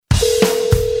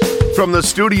From the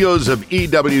studios of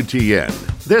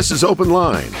EWTN, this is Open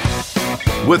Line.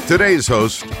 With today's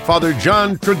host, Father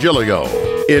John Trigilio.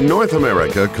 In North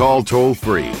America, call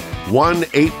toll-free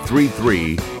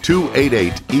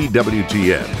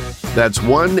 1-833-288-EWTN. That's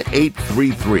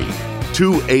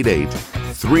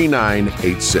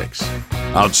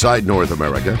 1-833-288-3986. Outside North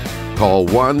America, call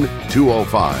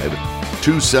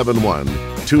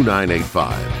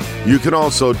 1-205-271-2985. You can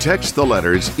also text the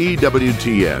letters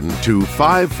EWTN to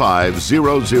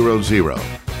 55000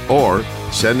 or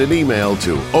send an email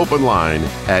to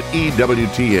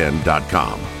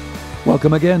openline@ewtn.com.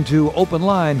 Welcome again to Open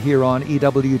Line here on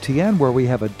EWTN, where we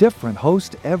have a different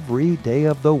host every day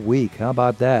of the week. How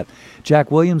about that? Jack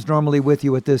Williams normally with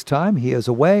you at this time. He is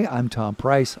away. I'm Tom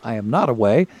Price. I am not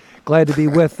away. Glad to be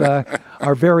with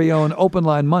our very own Open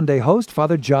Line Monday host,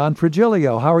 Father John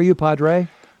Trigilio. How are you, Padre?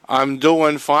 I'm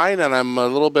doing fine, and I'm a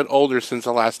little bit older since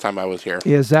the last time I was here.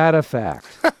 Is that a fact?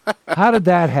 How did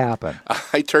that happen?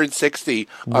 I turned 60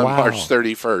 on March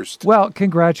 31st. Well,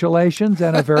 congratulations,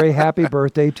 and a very happy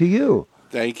birthday to you.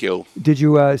 Thank you. Did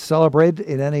you celebrate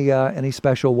in any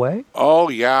special way? Oh,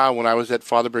 yeah. When I was at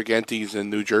Father Briganti's in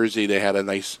New Jersey, they had a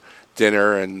nice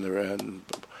dinner and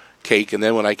cake. And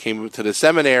then when I came to the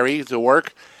seminary to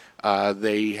work,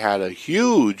 they had a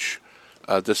huge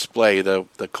display. The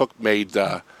cook made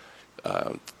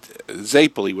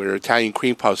Zappoli, with Italian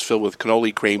cream puffs filled with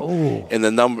cannoli cream, and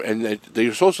they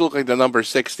were supposed to look like the number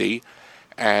 60.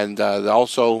 And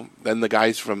also, then the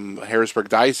guys from Harrisburg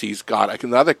Diocese got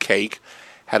another cake,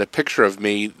 had a picture of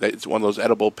me. It's one of those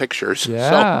edible pictures.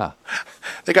 Yeah. So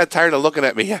they got tired of looking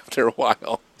at me after a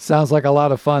while. Sounds like a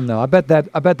lot of fun, though. I bet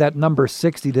that number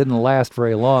 60 didn't last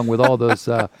very long with all those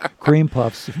cream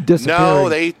puffs disappearing. No,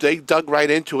 they dug right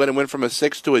into it and went from a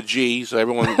 6 to a G, so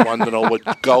everyone wanted to know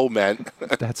what go meant.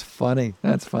 That's funny.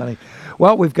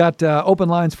 Well, we've got open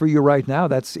lines for you right now.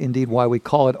 That's indeed why we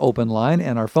call it Open Line,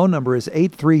 and our phone number is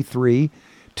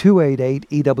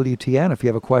 833-288-EWTN. If you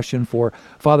have a question for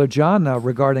Father John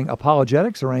regarding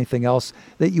apologetics or anything else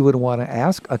that you would want to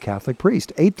ask a Catholic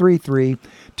priest,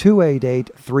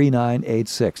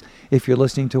 833-288-3986. If you're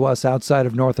listening to us outside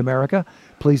of North America,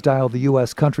 please dial the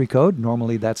U.S. country code.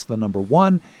 Normally that's the number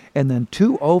 1, and then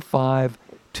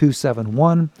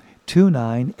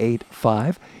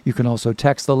 205-271-2985. You can also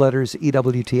text the letters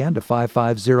EWTN to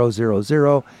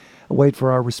 55000. Wait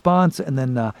for our response, and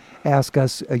then ask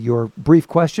us your brief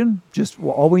question. Just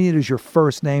all we need is your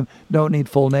first name. Don't need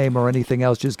full name or anything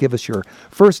else. Just give us your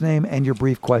first name and your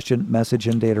brief question. Message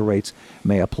and data rates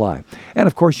may apply. And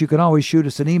of course, you can always shoot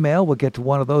us an email. We'll get to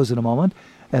one of those in a moment.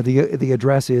 The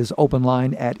address is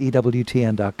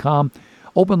openline@ewtn.com.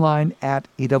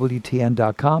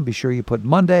 openline@ewtn.com. Be sure you put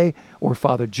Monday or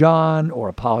Father John or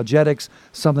apologetics,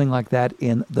 something like that,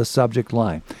 in the subject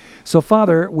line. So,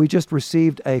 Father, we just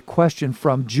received a question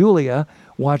from Julia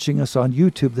watching us on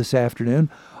YouTube this afternoon.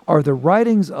 Are the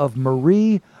writings of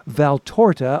Marie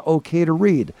Valtorta okay to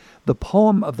read? The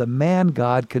poem of the man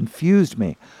God confused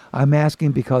me. I'm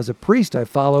asking because a priest I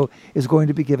follow is going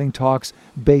to be giving talks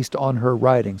based on her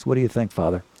writings. What do you think,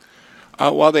 Father?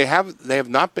 Well, they have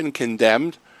not been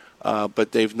condemned,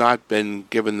 but they've not been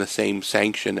given the same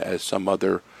sanction as some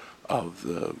other of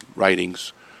the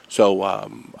writings. So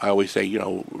I always say,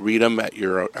 read them at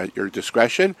your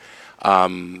discretion.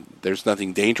 There's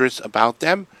nothing dangerous about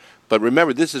them, but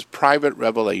remember, this is private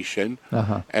revelation,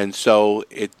 and so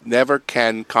it never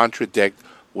can contradict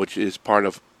which is part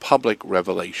of public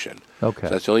revelation. Okay, so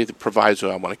that's the only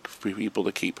proviso I want for people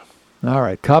to keep. All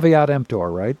right, caveat emptor,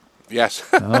 right? Yes.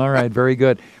 All right, very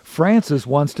good. Francis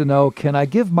wants to know, can I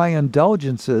give my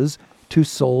indulgences to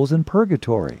souls in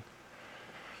purgatory?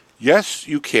 Yes,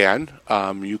 you can.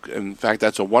 In fact,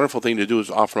 that's a wonderful thing to do, is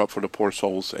offer up for the poor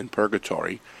souls in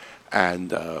purgatory.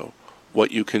 And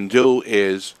what you can do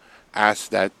is ask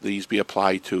that these be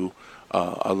applied to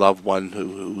a loved one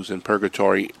who's in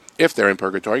purgatory, if they're in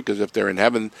purgatory, because if they're in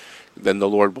heaven, then the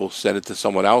Lord will send it to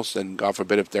someone else, and God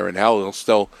forbid if they're in hell, He'll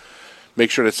still make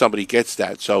sure that somebody gets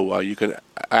that. So you can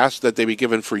ask that they be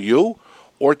given for you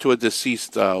or to a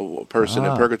deceased person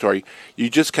in purgatory. You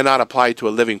just cannot apply to a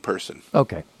living person.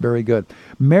 Okay, very good.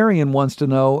 Marion wants to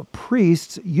know,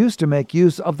 priests used to make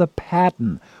use of the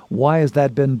paten. Why has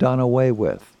that been done away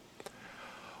with?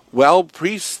 Well,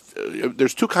 priests,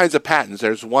 there's two kinds of patens.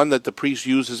 There's one that the priest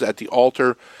uses at the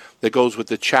altar that goes with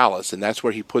the chalice, and that's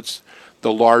where he puts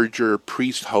the larger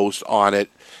priest host on it.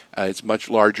 It's much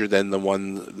larger than the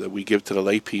one that we give to the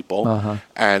lay people,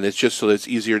 and it's just so that it's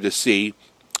easier to see,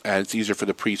 and it's easier for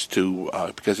the priest to,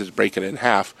 because it's breaking it in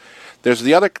half. There's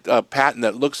the other paten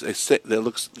that looks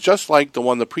just like the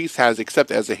one the priest has,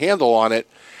 except it has a handle on it,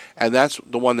 and that's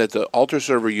the one that the altar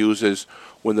server uses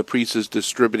when the priest is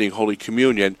distributing Holy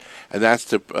Communion, and that's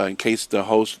to in case the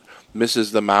host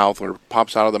misses the mouth or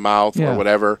pops out of the mouth or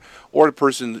whatever, or the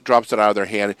person drops it out of their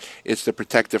hand. It's to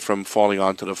protect it from falling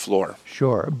onto the floor.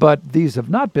 Sure, but these have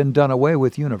not been done away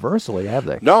with universally, have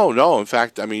they? No. In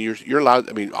fact, I mean, you're allowed.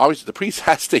 I mean, obviously the priest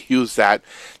has to use that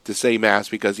to say Mass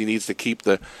because he needs to keep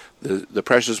the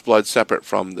precious blood separate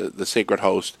from the sacred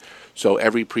host. So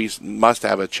every priest must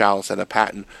have a chalice and a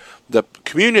paten. The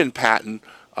communion paten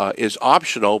is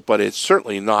optional, but it's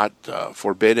certainly not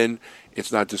forbidden.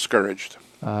 It's not discouraged.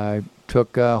 I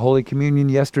took Holy Communion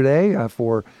yesterday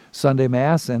for Sunday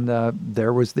Mass, and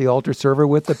there was the altar server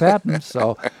with the paten.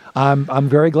 So I'm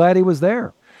very glad he was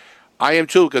there. I am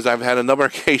too, because I've had a number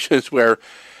of occasions where,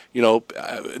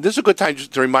 this is a good time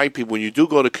just to remind people when you do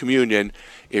go to communion,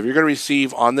 if you're going to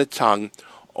receive on the tongue,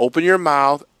 open your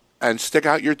mouth and stick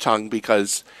out your tongue,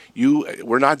 because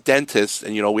we're not dentists,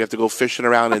 and we have to go fishing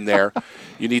around in there.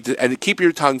 You need to and keep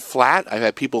your tongue flat. I've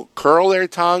had people curl their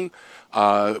tongue.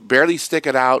 Barely stick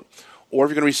it out, or if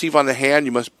you're going to receive on the hand,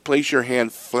 you must place your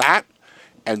hand flat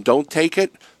and don't take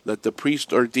it. Let the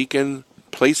priest or deacon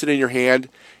place it in your hand,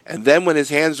 and then when his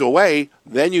hand's away,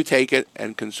 then you take it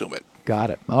and consume it. Got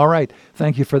it. All right.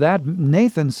 Thank you for that.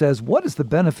 Nathan says, what is the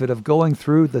benefit of going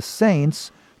through the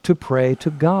saints to pray to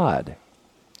God?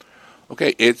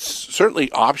 Okay, it's certainly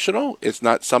optional. It's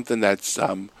not something that's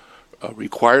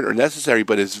required or necessary,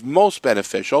 but it's most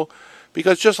beneficial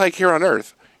because just like here on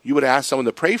earth, you would ask someone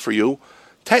to pray for you.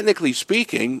 Technically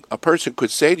speaking, a person could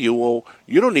say to you, well,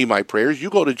 you don't need my prayers, you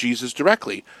go to Jesus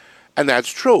directly. And that's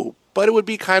true, but it would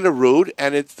be kind of rude,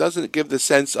 and it doesn't give the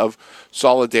sense of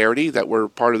solidarity that we're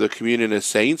part of the communion of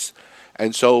saints.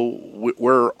 And so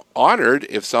we're honored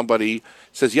if somebody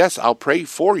says, yes, I'll pray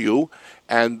for you,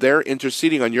 and they're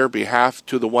interceding on your behalf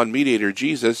to the one mediator,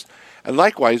 Jesus. And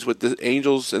likewise with the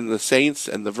angels and the saints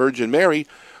and the Virgin Mary,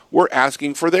 we're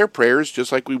asking for their prayers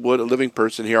just like we would a living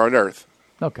person here on earth.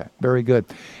 Okay, very good.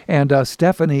 And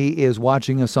Stephanie is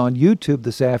watching us on YouTube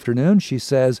this afternoon. She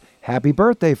says, "Happy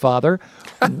birthday, Father."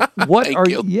 What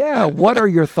are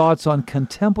your thoughts on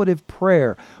contemplative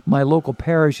prayer? My local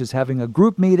parish is having a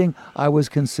group meeting. I was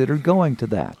considered going to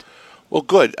that. Well,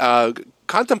 good.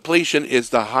 Contemplation is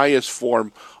the highest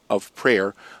form of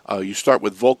prayer. You start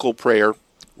with vocal prayer,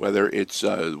 whether it's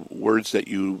words that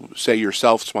you say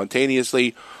yourself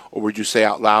spontaneously, or would you say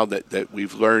out loud that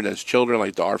we've learned as children,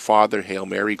 like the Our Father, Hail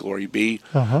Mary, Glory be,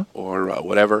 or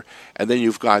whatever. And then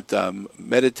you've got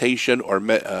meditation or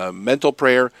mental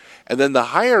prayer. And then the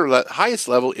highest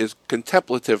level is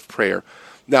contemplative prayer.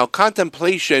 Now,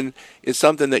 contemplation is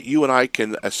something that you and I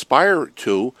can aspire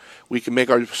to. We can make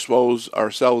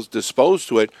ourselves disposed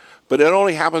to it, but it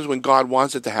only happens when God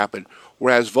wants it to happen.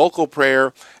 Whereas vocal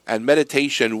prayer and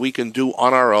meditation we can do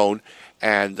on our own.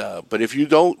 But if you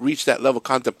don't reach that level of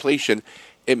contemplation,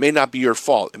 it may not be your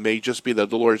fault. It may just be that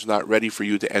the Lord's not ready for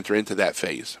you to enter into that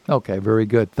phase. Okay, very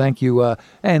good. Thank you.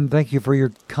 And thank you for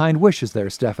your kind wishes there,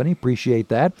 Stephanie. Appreciate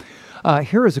that.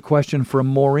 Here is a question from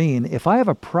Maureen. If I have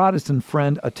a Protestant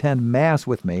friend attend Mass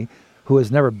with me who has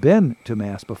never been to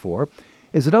Mass before,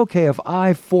 is it okay if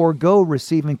I forego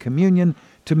receiving communion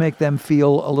to make them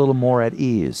feel a little more at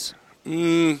ease?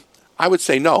 I would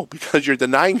say no, because you're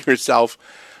denying yourself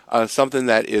something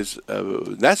that is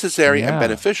necessary and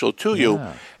beneficial to you.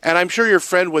 And I'm sure your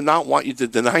friend would not want you to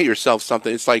deny yourself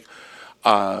something. It's like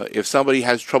if somebody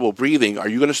has trouble breathing, are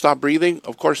you going to stop breathing?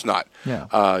 Of course not.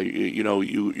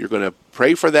 You're going to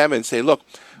pray for them and say, look,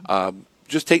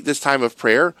 just take this time of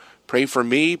prayer. Pray for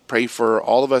me. Pray for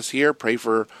all of us here. Pray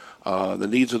for the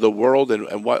needs of the world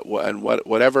and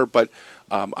whatever. But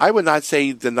I would not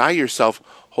say deny yourself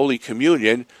Holy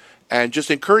Communion, and just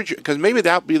encourage you, because maybe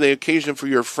that would be the occasion for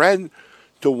your friend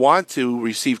to want to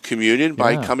receive communion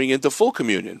by coming into full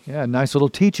communion. Yeah, nice little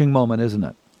teaching moment, isn't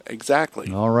it?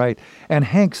 Exactly. All right. And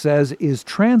Hank says, is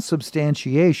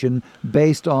transubstantiation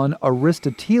based on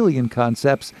Aristotelian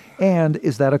concepts, and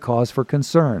is that a cause for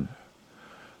concern?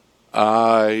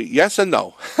 Yes and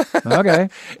no. Okay.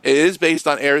 It is based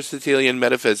on Aristotelian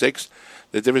metaphysics.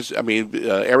 The difference,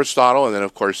 Aristotle, and then,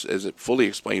 of course, as it fully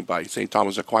explained by St.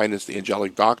 Thomas Aquinas, the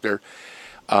angelic doctor,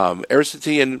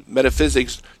 Aristotelian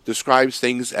metaphysics describes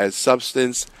things as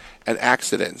substance and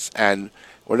accidents. And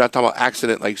we're not talking about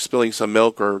accident like spilling some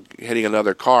milk or hitting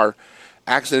another car.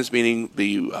 Accidents meaning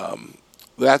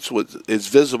that's what is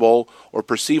visible or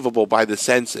perceivable by the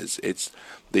senses. It's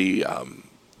the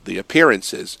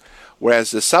appearances.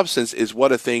 Whereas the substance is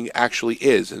what a thing actually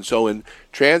is. And so in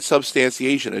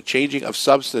transubstantiation, a changing of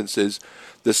substances,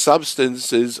 the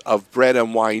substances of bread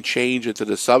and wine change into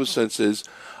the substances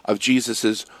of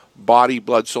Jesus' body,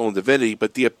 blood, soul, and divinity,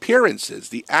 but the appearances,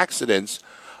 the accidents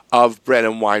of bread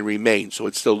and wine remain. So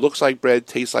it still looks like bread,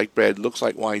 tastes like bread, looks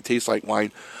like wine, tastes like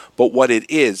wine, but what it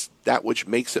is, that which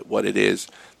makes it what it is,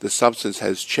 the substance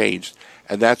has changed.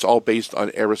 And that's all based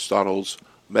on Aristotle's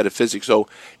metaphysics. So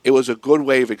it was a good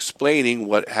way of explaining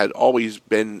what had always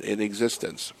been in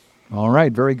existence. All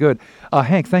right, very good.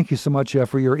 Hank, thank you so much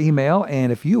for your email.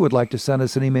 And if you would like to send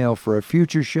us an email for a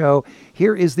future show,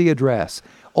 here is the address.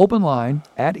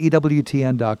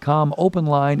 openline@ewtn.com,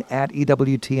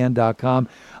 openline@ewtn.com.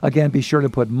 Again, be sure to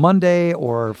put Monday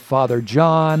or Father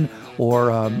John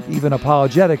or even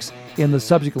apologetics in the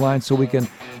subject line so we can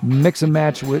mix and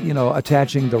match with,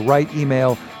 attaching the right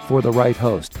email for the right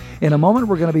host. In a moment,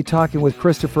 we're going to be talking with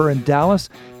Christopher in Dallas,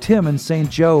 Tim in St.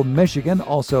 Joe, Michigan,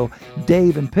 also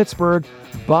Dave in Pittsburgh,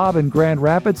 Bob in Grand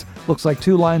Rapids. Looks like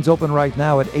 2 lines open right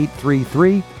now at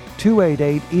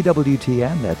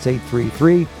 833-288-EWTN. That's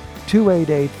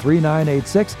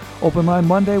 833-288-3986. Open line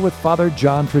Monday with Father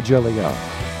John Trigilio.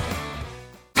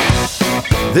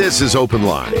 This is Open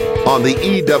Line on the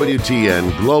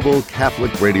EWTN Global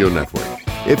Catholic Radio Network.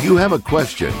 If you have a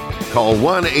question, call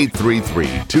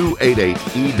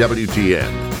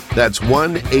 1-833-288-EWTN. That's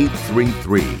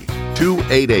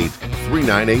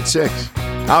 1-833-288-3986.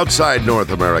 Outside North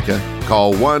America,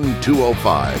 call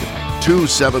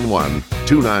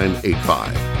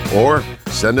 1-205-271-2985. Or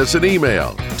send us an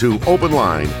email to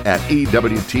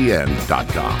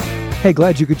openline@ewtn.com. Hey,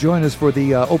 glad you could join us for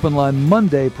the Open Line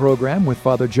Monday program with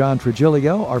Father John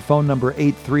Trigilio. Our phone number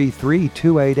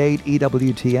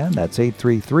 833-288-EWTN. That's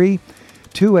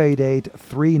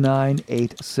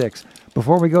 833-288-3986.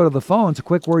 Before we go to the phones, a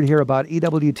quick word here about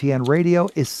EWTN Radio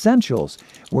Essentials,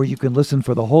 where you can listen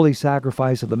for the Holy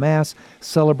Sacrifice of the Mass,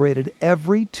 celebrated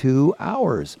every 2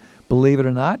 hours. Believe it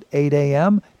or not, 8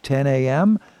 a.m., 10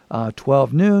 a.m.,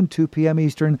 12 noon, 2 p.m.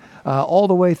 Eastern, all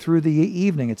the way through the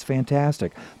evening. It's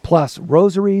fantastic. Plus,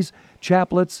 rosaries,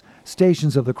 chaplets,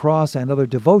 Stations of the Cross, and other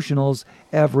devotionals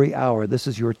every hour. This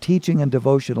is your teaching and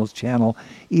devotionals channel,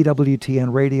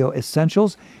 EWTN Radio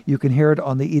Essentials. You can hear it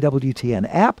on the EWTN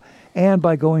app and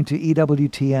by going to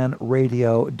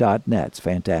EWTNradio.net. It's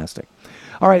fantastic.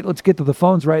 All right, let's get to the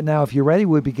phones right now. If you're ready,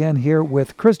 we begin here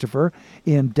with Christopher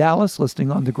in Dallas,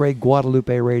 listening on the great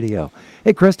Guadalupe Radio.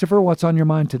 Hey, Christopher, what's on your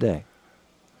mind today?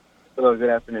 Hello,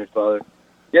 good afternoon, Father.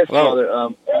 Yes, Hello.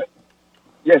 Father.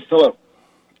 Yes, hello.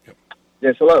 Yep.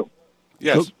 Yes, hello.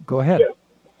 Yes. Go ahead.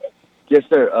 Yes,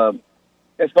 sir.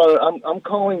 Yes, Father. I'm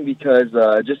calling because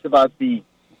just about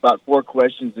 4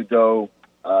 questions ago,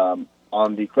 on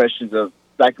the questions of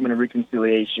sacrament of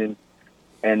reconciliation,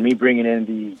 and me bringing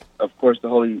in of course, the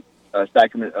Holy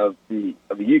Sacrament of the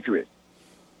Eucharist.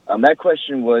 That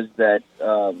question was that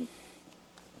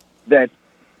the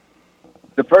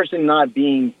person not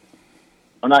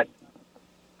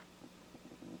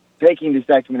taking the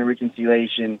Sacrament of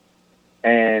Reconciliation,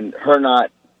 and her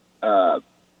not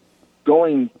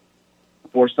going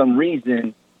for some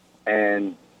reason,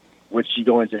 and would she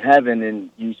go into heaven? And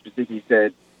you specifically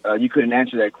said you couldn't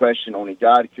answer that question, only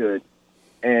God could.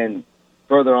 And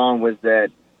further on was that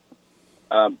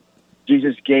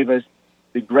Jesus gave us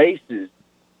the graces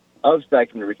of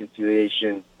Sacrament of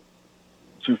Reconciliation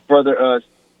to further us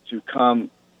to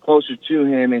come closer to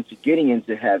Him and to getting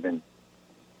into heaven.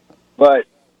 But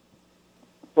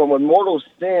from what mortal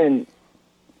sin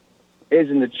is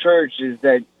in the church is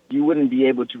that you wouldn't be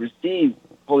able to receive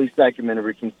Holy Sacrament of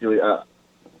Reconciliation,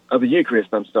 of the Eucharist,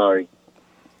 I'm sorry.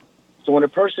 So when a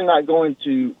person not going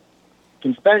to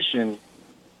confession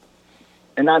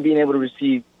and not being able to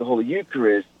receive the Holy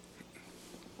Eucharist,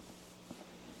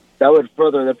 that would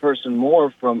further the person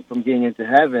more from getting into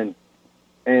heaven,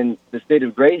 and the state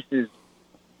of graces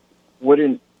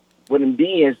wouldn't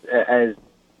be as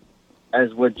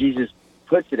what Jesus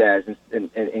puts it as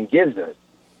and gives us.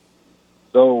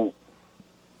 So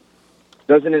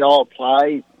doesn't it all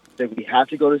apply that we have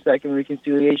to go to Sacrament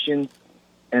Reconciliation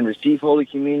and receive Holy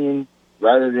Communion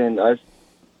rather than us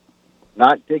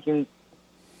not taking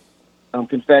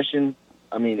confession?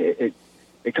 I mean, it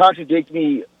contradicts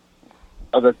me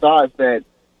of the thought that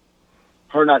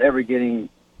her not ever getting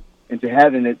into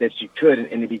heaven, that she could, and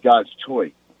it'd be God's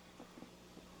choice.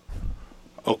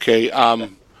 Okay.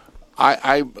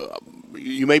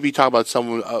 You may be talking about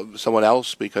someone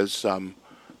else, because I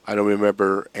don't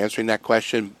remember answering that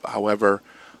question. However,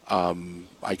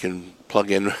 I can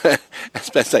plug in as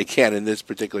best I can in this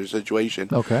particular situation.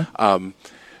 Okay.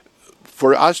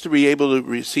 For us to be able to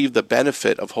receive the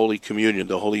benefit of Holy Communion,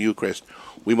 the Holy Eucharist,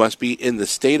 we must be in the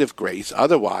state of grace.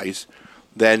 Otherwise,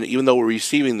 then, even though we're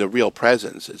receiving the real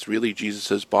presence, it's really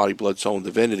Jesus' body, blood, soul, and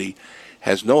divinity,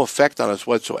 has no effect on us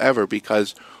whatsoever,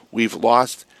 because we've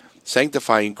lost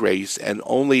sanctifying grace, and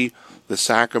only the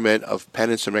sacrament of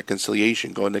penance and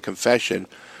reconciliation, going to confession,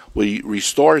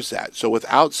 restores that. So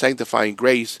without sanctifying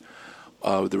grace,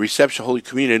 the reception of Holy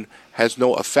Communion has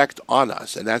no effect on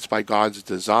us, and that's by God's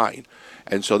design.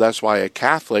 And so that's why a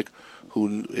Catholic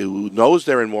who knows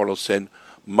they're in mortal sin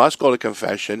must go to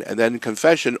confession, and then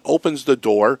confession opens the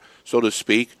door, so to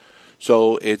speak.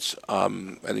 So it's,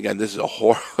 and again, this is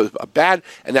a bad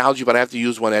analogy, but I have to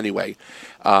use one anyway.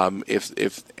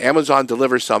 If Amazon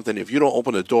delivers something, if you don't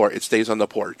open the door, it stays on the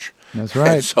porch. That's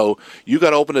right. And so you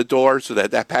got to open the door so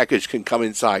that package can come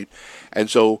inside. And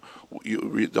so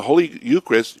the Holy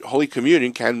Eucharist, Holy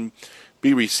Communion, can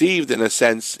be received in a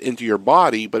sense into your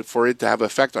body, but for it to have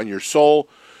effect on your soul,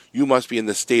 you must be in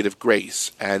the state of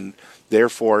grace. And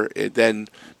therefore, it then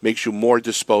makes you more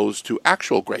disposed to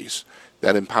actual grace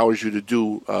that empowers you to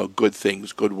do good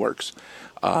things, good works.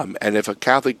 And if a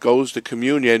Catholic goes to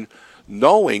communion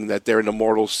knowing that they're in a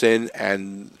mortal sin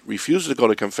and refuses to go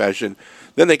to confession,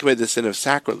 then they commit the sin of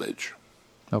sacrilege.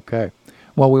 Okay.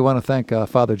 Well, we want to thank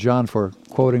Father John for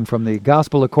quoting from the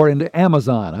Gospel according to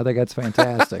Amazon. I think that's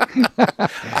fantastic.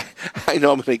 I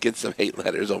know I'm going to get some hate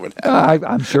letters over that.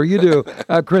 I'm sure you do.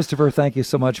 Christopher, thank you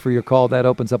so much for your call. That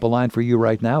opens up a line for you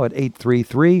right now at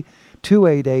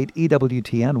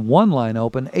 833-288-EWTN. One line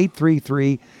open,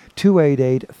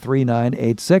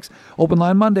 833-288-3986. Open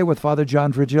line Monday with Father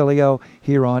John Trigilio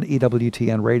here on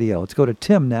EWTN Radio. Let's go to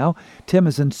Tim now. Tim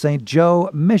is in St. Joe,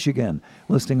 Michigan,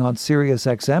 listening on Sirius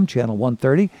XM, channel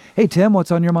 130. Hey, Tim,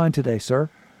 what's on your mind today, sir?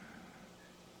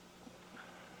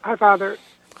 Hi, Father.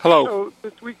 Hello. So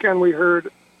this weekend we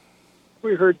heard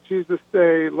Jesus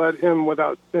say, "Let him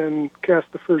without sin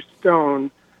cast the first stone."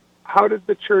 How did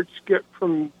the church get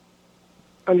from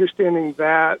understanding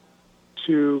that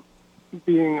to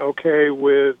being okay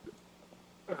with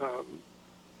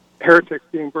heretics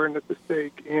being burned at the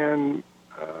stake and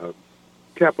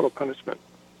capital punishment?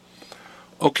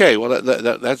 Okay, well,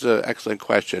 that's an excellent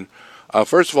question.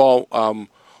 First of all,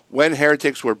 when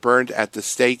heretics were burned at the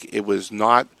stake, it was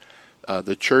not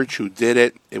the church who did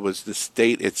it. It was the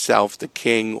state itself, the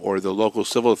king or the local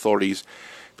civil authorities,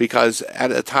 because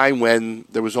at a time when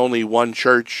there was only one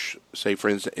church, say for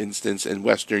instance in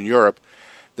Western Europe,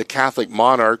 the Catholic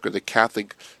monarch or the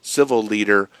Catholic civil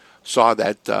leader saw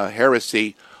that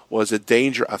heresy was a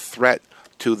danger, a threat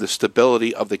to the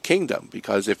stability of the kingdom.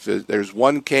 Because if there's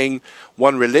one king,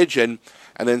 one religion,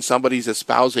 and then somebody's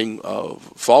espousing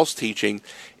false teaching,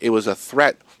 it was a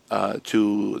threat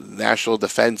to national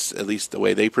defense, at least the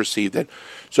way they perceived it.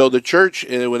 So the church,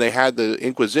 when they had the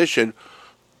Inquisition,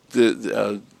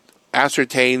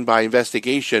 ascertained by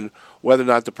investigation whether or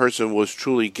not the person was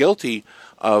truly guilty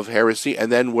of heresy,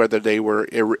 and then whether they were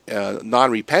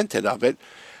non-repentant of it.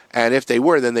 And if they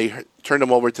were, then they turned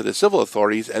them over to the civil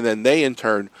authorities, and then they in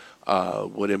turn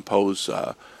would impose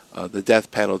the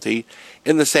death penalty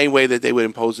in the same way that they would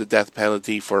impose the death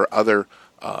penalty for other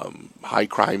high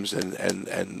crimes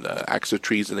and acts of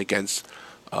treason against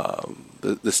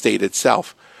the state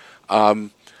itself.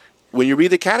 When you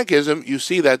read the Catechism, you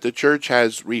see that the Church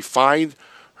has refined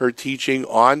her teaching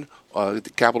on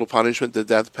capital punishment, the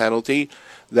death penalty,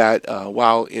 that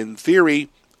while in theory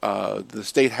the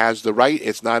state has the right,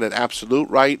 it's not an absolute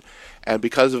right, and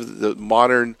because of the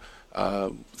modern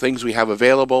things we have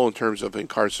available in terms of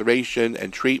incarceration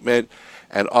and treatment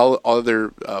and all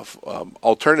other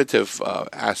alternative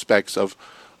aspects of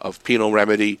penal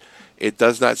remedy, it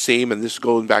does not seem, and this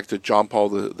goes back to John Paul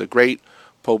the Great,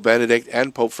 Pope Benedict,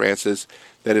 and Pope Francis,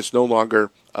 that it's no longer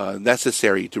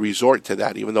necessary to resort to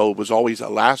that. Even though it was always a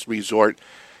last resort,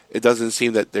 it doesn't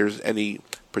seem that there's any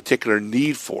particular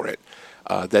need for it.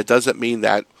 That doesn't mean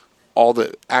that all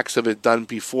the acts of it done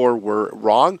before were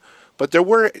wrong, but there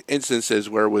were instances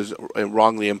where it was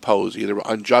wrongly imposed, either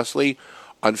unjustly,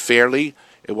 unfairly.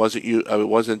 It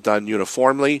wasn't done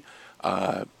uniformly.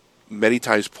 Many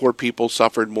times poor people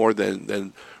suffered more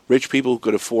than rich people who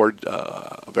could afford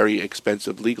a very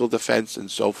expensive legal defense and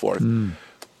so forth.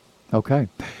 Okay.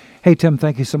 Hey, Tim,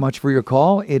 thank you so much for your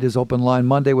call. It is Open Line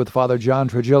Monday with Father John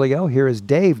Trigilio. Here is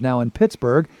Dave now in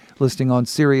Pittsburgh, listening on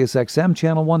Sirius XM,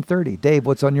 channel 130. Dave,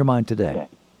 what's on your mind today?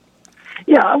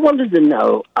 Yeah, I wanted to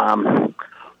know,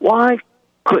 why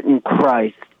couldn't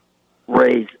Christ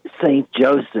raise St.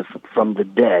 Joseph from the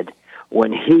dead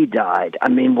when he died? I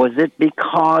mean, was it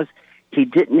because he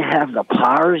didn't have the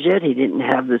powers yet? He didn't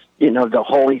have this, the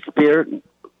Holy Spirit?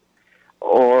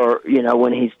 Or,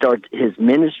 when he started his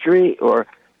ministry? Or,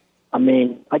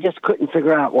 I just couldn't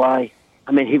figure out why.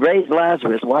 He raised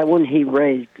Lazarus. Why wouldn't he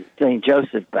raise St.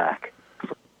 Joseph back?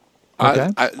 Okay.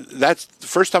 That's the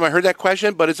first time I heard that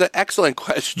question, but it's an excellent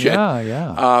question.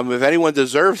 Yeah. If anyone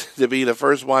deserved to be the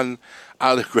first one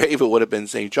out of the grave, it would have been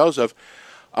St. Joseph.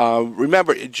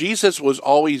 Remember, Jesus was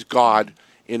always God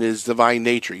in his divine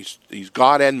nature. He's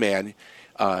God and man.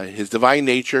 His divine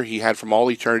nature he had from all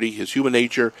eternity. His human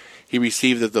nature he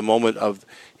received at the moment of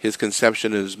his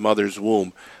conception in his mother's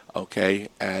womb. Okay,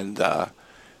 and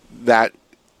that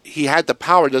he had the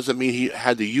power doesn't mean he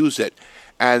had to use it.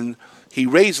 And he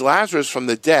raised Lazarus from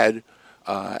the dead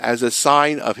as a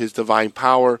sign of his divine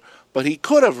power, but he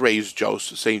could have raised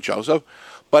St. Joseph.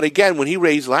 But again, when he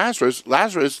raised Lazarus,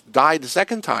 Lazarus died the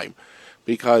second time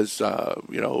because,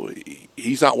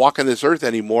 he's not walking this earth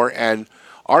anymore, and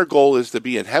our goal is to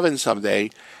be in heaven someday.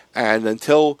 And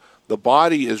until the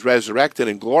body is resurrected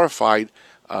and glorified,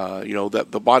 that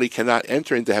the body cannot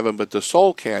enter into heaven, but the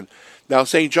soul can. Now,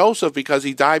 St. Joseph, because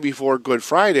he died before Good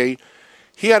Friday,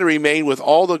 he had to remain with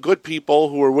all the good people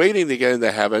who were waiting to get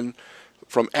into heaven,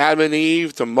 from Adam and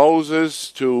Eve to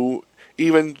Moses to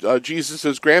even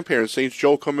Jesus' grandparents, Saints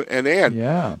Joachim and Anne.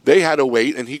 Yeah. They had to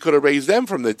wait, and he could have raised them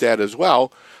from the dead as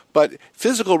well. But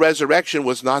physical resurrection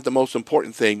was not the most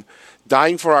important thing.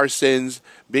 Dying for our sins,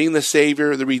 being the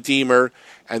Savior, the Redeemer,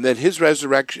 and then his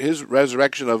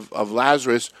resurrection of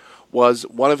Lazarus was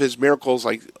one of his miracles,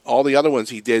 like all the other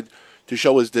ones he did, to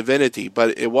show his divinity.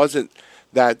 But it wasn't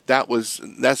that was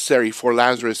necessary for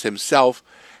Lazarus himself,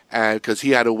 and because he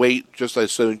had to wait, just as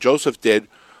St. Joseph did,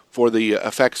 for the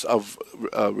effects of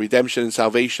redemption and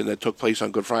salvation that took place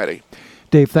on Good Friday.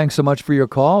 Dave, thanks so much for your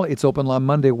call. It's Open Line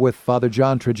Monday with Father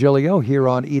John Trigilio here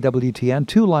on EWTN.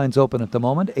 2 lines open at the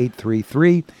moment,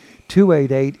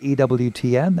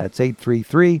 833-288-EWTN. That's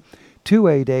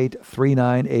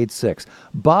 833-288-3986.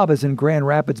 Bob is in Grand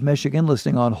Rapids, Michigan,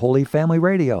 listening on Holy Family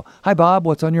Radio. Hi, Bob.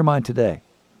 What's on your mind today?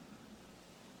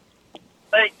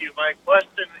 Thank you. My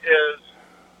question is,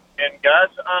 in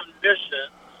God's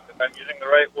omniscience, if I'm using the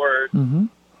right word,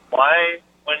 why,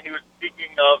 when he was speaking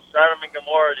of Sodom and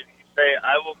Gomorrah, did he say,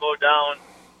 I will go down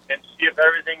and see if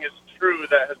everything is true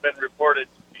that has been reported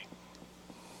to me?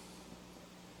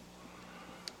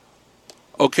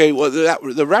 Okay, well,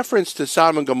 the reference to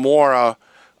Sodom and Gomorrah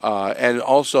and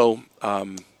also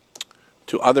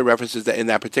to other references that in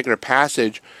that particular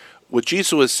passage, what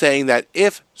Jesus was saying that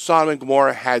if Sodom and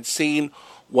Gomorrah had seen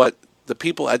what the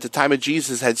people at the time of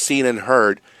Jesus had seen and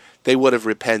heard, they would have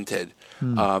repented.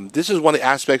 This is one of the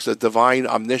aspects of divine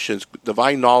omniscience.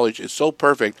 Divine knowledge is so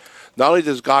perfect. Not only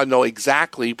does God know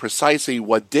exactly, precisely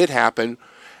what did happen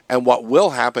and what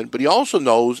will happen, but he also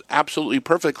knows absolutely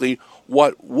perfectly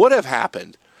what would have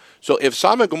happened. So if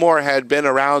Sodom and Gomorrah had been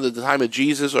around at the time of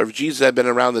Jesus, or if Jesus had been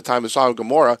around at the time of Sodom and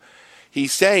Gomorrah,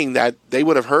 he's saying that they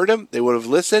would have heard him, they would have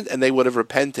listened, and they would have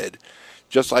repented,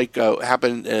 just like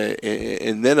happened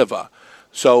in Nineveh.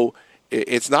 So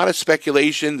it's not a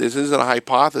speculation. This isn't a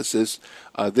hypothesis.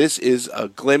 This is a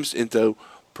glimpse into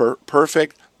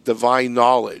perfect divine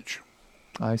knowledge.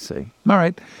 I see. All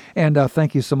right. And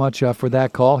thank you so much for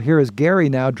that call. Here is Gary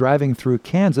now driving through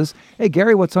Kansas. Hey,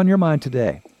 Gary, what's on your mind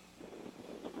today?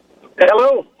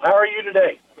 Hello. How are you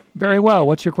today? Very well.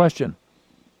 What's your question?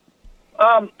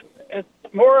 It's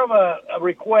more of a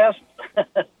request.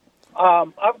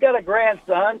 I've got a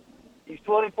grandson. He's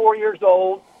 24 years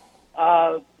old.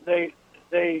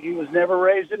 He was never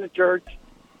raised in the church.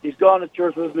 He's gone to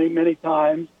church with me many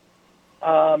times.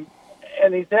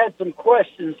 And he's had some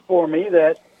questions for me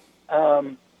that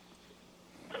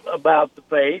about the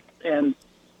faith. And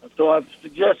so I've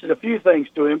suggested a few things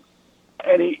to him.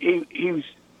 And he was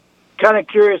kind of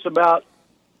curious about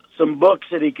some books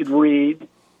that he could read.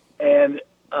 And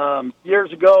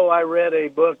years ago, I read a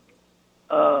book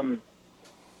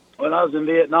when I was in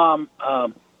Vietnam,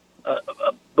 a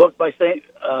book by St.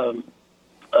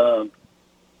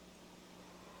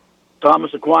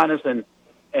 Thomas Aquinas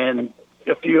and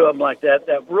a few of them like that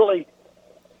really...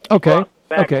 Okay.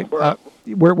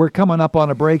 We're coming up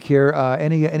on a break here.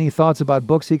 Any thoughts about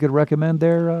books he could recommend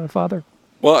there, Father?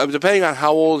 Well, depending on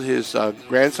how old his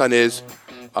grandson is,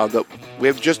 we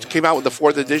have just came out with the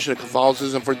 4th edition of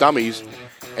Catholicism for Dummies,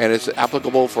 and it's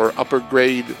applicable for upper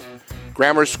grade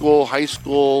grammar school, high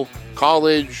school,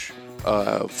 college,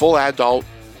 full adult,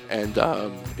 and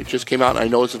it just came out, and I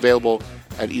know it's available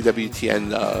at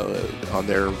EWTN on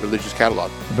their religious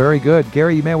catalog. Very good.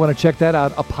 Gary, you may want to check that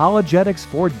out. Apologetics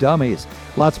for Dummies.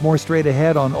 Lots more straight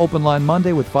ahead on Open Line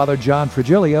Monday with Father John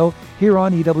Trigilio here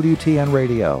on EWTN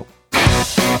Radio.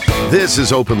 This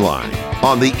is Open Line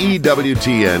on the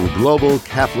EWTN Global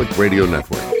Catholic Radio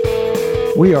Network.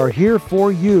 We are here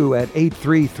for you at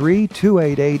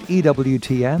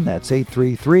 833-288-EWTN. That's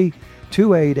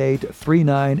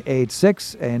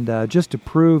 833-288-3986. And just to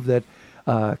prove that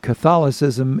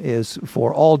Catholicism is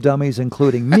for all dummies,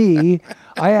 including me.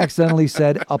 I accidentally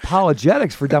said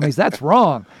Apologetics for Dummies. That's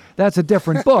wrong. That's a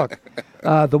different book.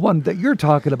 The one that you're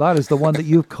talking about is the one that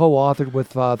you co-authored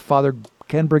with Father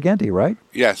Ken Briganti, right?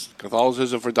 Yes,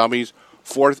 Catholicism for Dummies,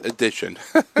 4th edition.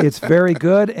 It's very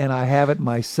good, and I have it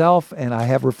myself, and I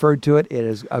have referred to it. It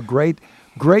is a great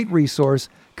resource,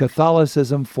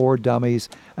 Catholicism for Dummies,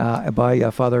 by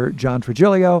Father John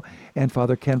Trigilio and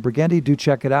Father Ken Briganti. Do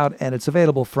check it out, and it's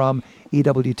available from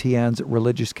EWTN's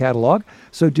Religious Catalog.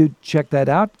 So do check that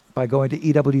out by going to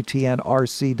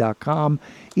EWTNRC.com,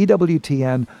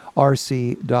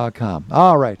 EWTNRC.com.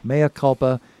 All right, mea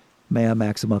culpa, mea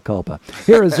maxima culpa.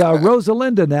 Here is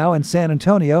Rosalinda now in San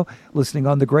Antonio, listening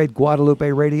on the great Guadalupe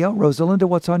Radio. Rosalinda,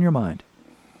 what's on your mind?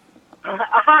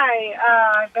 Hi,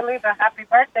 I believe a happy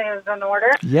birthday is in order.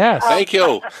 Yes. Thank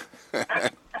you.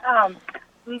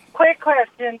 Quick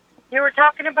question. You were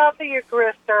talking about the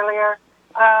Eucharist earlier.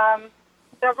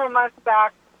 Several months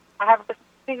back, I have a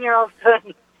 16-year-old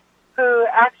son who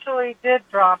actually did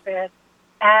drop it.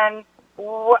 And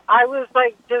I was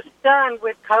like just stunned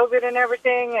with COVID and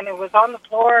everything, and it was on the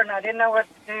floor, and I didn't know what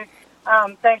to do.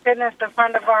 Thank goodness a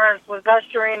friend of ours was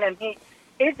ushering, and he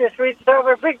just reached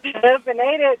over, picked it up, and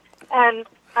ate it. And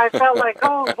I felt like,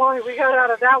 oh, boy, we got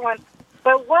out of that one.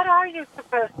 But what are you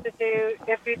supposed to do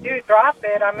if you do drop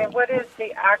it? I mean, what is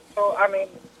the actual,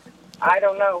 I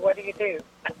don't know. What do you do?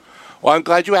 Well, I'm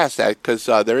glad you asked that, because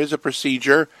there is a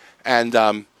procedure,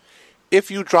 and if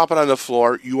you drop it on the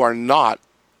floor, you are not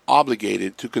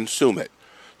obligated to consume it.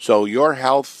 So your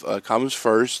health comes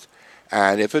first,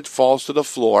 and if it falls to the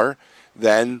floor,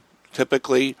 then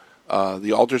typically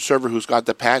the altar server who's got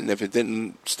the paten, if it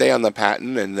didn't stay on the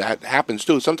paten, and that happens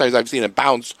too, sometimes I've seen it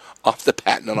bounce off the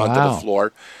paten and onto the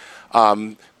floor.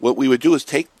 What we would do is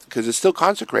take, because it's still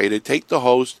consecrated, take the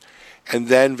host and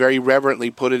then very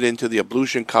reverently put it into the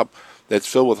ablution cup that's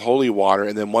filled with holy water,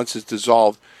 and then once it's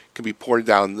dissolved, it can be poured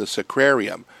down the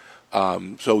sacrarium.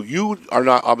 So you are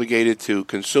not obligated to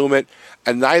consume it,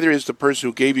 and neither is the person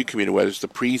who gave you communion, whether it's the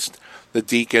priest, the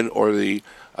deacon, or the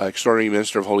extraordinary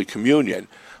minister of Holy Communion.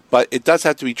 But it does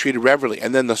have to be treated reverently.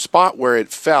 And then the spot where it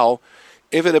fell,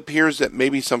 if it appears that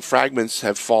maybe some fragments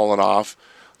have fallen off,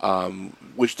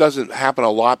 which doesn't happen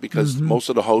a lot because most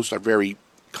of the hosts are very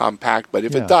compact, but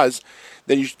if it does,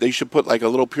 then they should put like a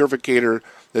little purificator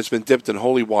that's been dipped in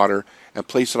holy water and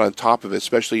place it on top of it,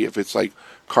 especially if it's like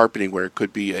carpeting where it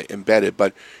could be embedded.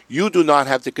 But you do not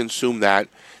have to consume that.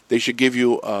 They should give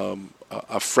you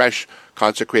a fresh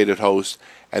consecrated host,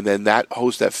 and then that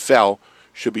host that fell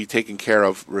should be taken care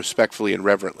of respectfully and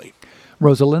reverently.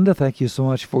 Rosalinda, thank you so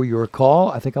much for your call.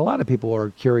 I think a lot of people are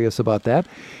curious about that.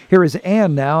 Here is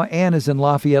Ann now. Ann is in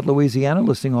Lafayette, Louisiana,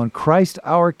 listening on Christ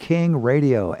Our King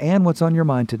Radio. Ann, what's on your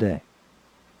mind today?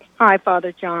 Hi,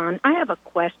 Father John. I have a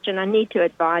question I need to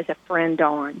advise a friend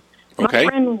on. Okay. My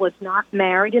friend was not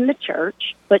married in the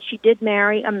church, but she did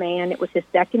marry a man. It was his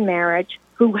second marriage,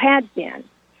 who had been.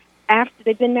 After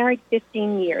they'd been married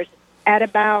 15 years. At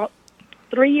about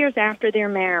 3 years after their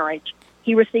marriage,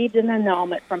 he received an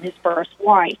annulment from his first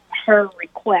wife, her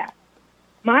request.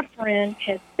 My friend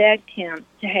has begged him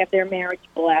to have their marriage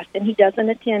blessed, and he doesn't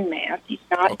attend Mass. He's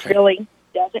not really,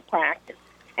 doesn't practice,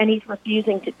 and he's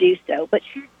refusing to do so. But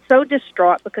she's so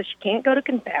distraught because she can't go to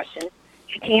confession.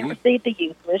 She can't receive the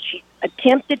Eucharist. She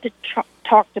attempted to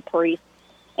talk to priests,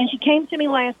 and she came to me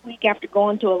last week after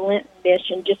going to a Lenten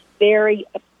mission, just very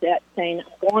upset, saying,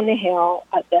 I'm going to hell.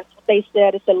 That's what they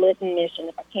said. It's a Lenten mission.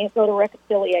 If I can't go to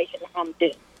reconciliation, I'm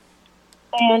doomed.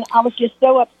 And I was just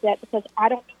so upset because I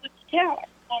don't know what to tell her.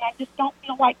 And I just don't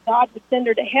feel like God would send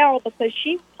her to hell because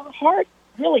her heart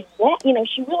really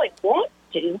she really wants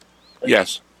to.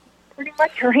 Yes. Pretty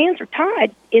much her hands are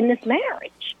tied in this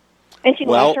marriage. And she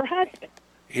loves her husband.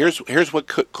 Here's what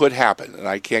could happen, and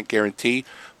I can't guarantee,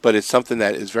 but it's something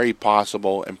that is very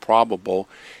possible and probable.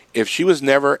 If she was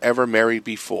never, ever married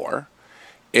before,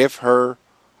 if her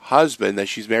husband that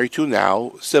she's married to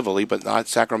now, civilly but not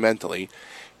sacramentally,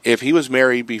 if he was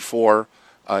married before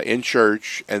in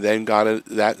church and then got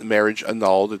that marriage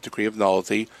annulled, a decree of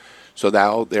nullity, so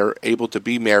now they're able to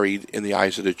be married in the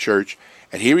eyes of the church,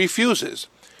 and he refuses,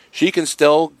 she can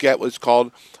still get what's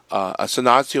called a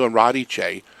sonatio in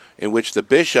radice, in which the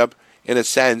bishop, in a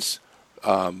sense,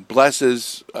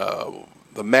 blesses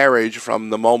the marriage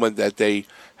from the moment that they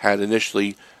had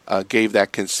initially gave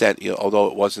that consent, although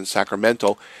it wasn't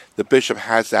sacramental. The bishop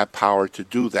has that power to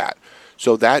do that.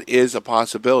 So that is a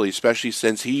possibility, especially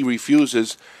since he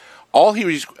refuses. All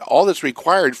that's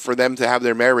required for them to have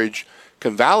their marriage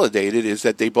convalidated is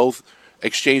that they both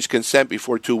exchange consent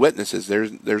before two witnesses.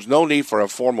 There's no need for a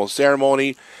formal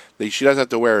ceremony. She doesn't have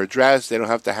to wear a dress. They don't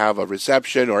have to have a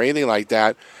reception or anything like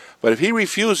that. But if he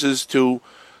refuses to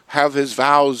have his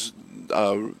vows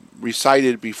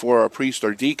recited before a priest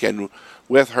or deacon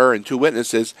with her and 2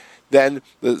 witnesses, then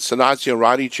the Sanatio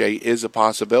Radice is a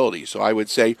possibility. So I would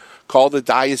say call the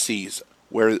diocese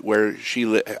where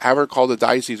she have her call the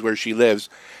diocese where she lives,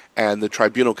 and the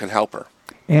tribunal can help her.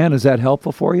 Anne, is that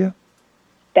helpful for you?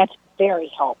 That's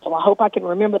very helpful. I hope I can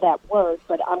remember that word,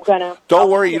 but I'm gonna. Don't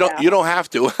worry, you don't have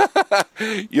to.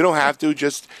 You don't have to.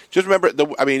 Just remember.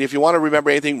 If you want to remember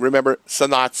anything, remember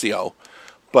Sanatio.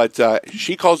 But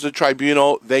she calls the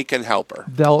tribunal. They can help her.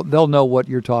 They'll know what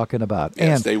you're talking about.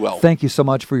 Yes, and they will. Thank you so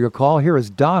much for your call. Here is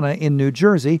Donna in New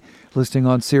Jersey, listening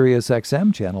on Sirius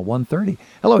XM channel 130.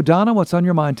 Hello, Donna. What's on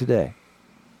your mind today?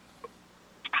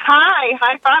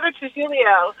 Hi, Father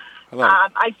Trigilio. Hello.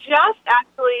 I just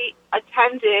actually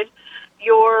attended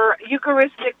your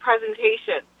Eucharistic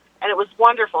presentation, and it was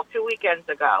wonderful 2 weekends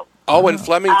ago. Oh, in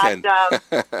Flemington.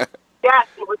 And, yes,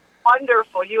 it was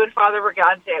wonderful. You and Father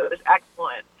Brigante, it was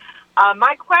excellent.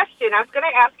 My question, I was going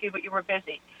to ask you, but you were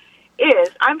busy, is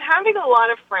I'm having a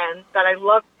lot of friends that I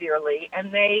love dearly,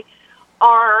 and they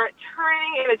are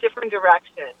turning in a different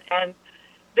direction, and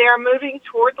they're moving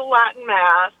toward the Latin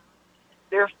Mass.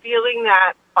 They're feeling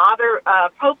that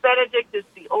Pope Benedict is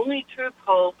the only true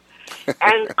Pope,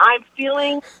 and I'm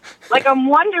feeling like I'm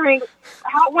wondering,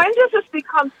 when does this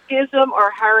become schism or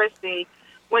heresy?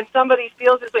 When somebody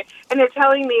feels this way, and they're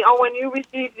telling me, when you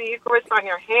receive the Eucharist on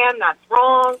your hand, that's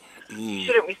wrong. You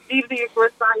shouldn't receive the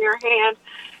Eucharist on your hand.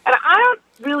 And I don't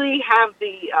really have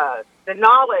the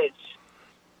knowledge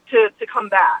to come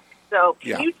back. So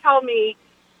can you tell me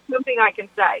something I can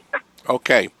say?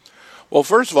 Okay. Well,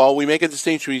 first of all, we make a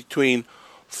distinction between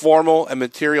formal and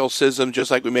material schism, just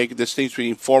like we make a distinction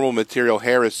between formal and material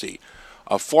heresy.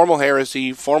 A formal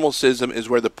heresy, formal schism, is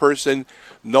where the person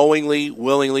knowingly,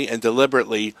 willingly, and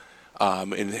deliberately,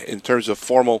 in terms of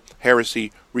formal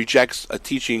heresy, rejects a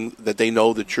teaching that they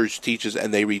know the church teaches,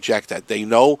 and they reject that. They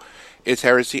know it's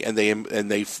heresy, and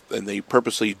they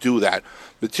purposely do that.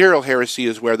 Material heresy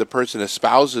is where the person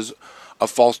espouses a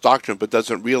false doctrine but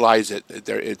doesn't realize it.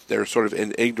 They're sort of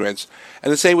in ignorance.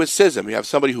 And the same with schism. You have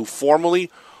somebody who formally,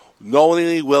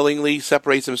 knowingly, willingly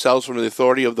separates themselves from the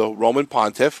authority of the Roman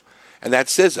pontiff, and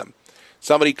that's schism.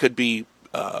 Somebody could be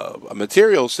a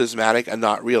material schismatic and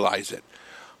not realize it.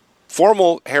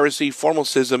 Formal heresy, formal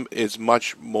schism is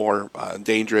much more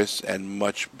dangerous and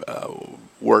much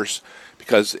worse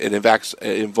because it involves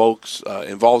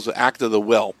the act of the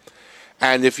will.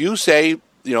 And if you say,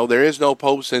 there is no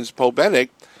pope since Pope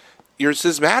Benedict, you're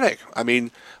schismatic.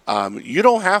 You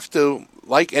don't have to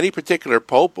like any particular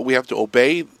pope, but we have to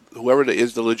obey whoever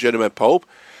is the legitimate pope.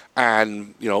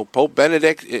 And, Pope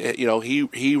Benedict,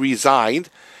 he resigned.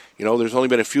 There's only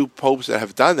been a few popes that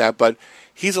have done that, but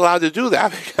he's allowed to do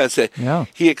that because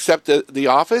he accepted the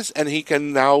office and he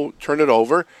can now turn it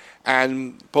over.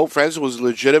 And Pope Francis was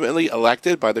legitimately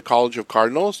elected by the College of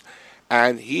Cardinals,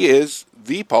 and he is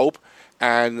the Pope.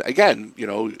 And again,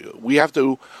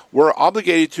 we're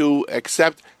obligated to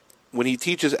accept when he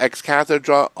teaches ex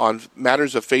cathedra on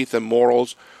matters of faith and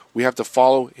morals. We have to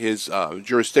follow his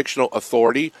jurisdictional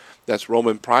authority, that's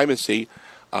Roman primacy.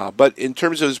 But in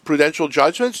terms of his prudential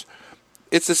judgments,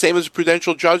 it's the same as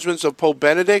prudential judgments of Pope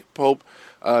Benedict, Pope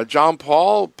John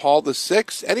Paul, Paul VI,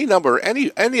 any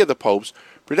of the popes.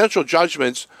 Prudential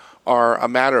judgments are a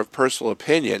matter of personal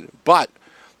opinion, but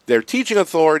their teaching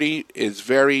authority is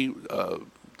very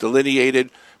delineated,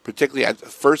 particularly at the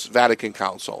First Vatican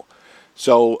Council.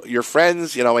 So your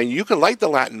friends, and you can like the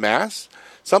Latin Mass.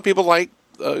 Some people like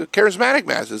charismatic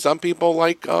masses. Some people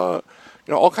like all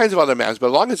kinds of other masses. But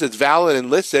as long as it's valid and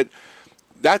licit,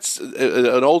 that's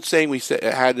an old saying we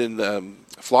had in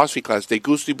philosophy class, de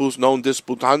gustibus non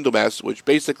disputandum est, which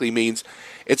basically means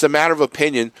it's a matter of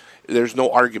opinion. There's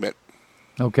no argument.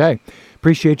 Okay.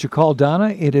 Appreciate your call, Donna.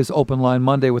 It is Open Line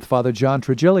Monday with Father John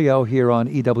Trigilio here on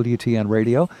EWTN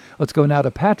Radio. Let's go now to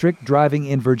Patrick, driving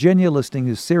in Virginia, listening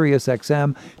to Sirius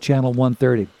XM, channel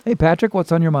 130. Hey, Patrick,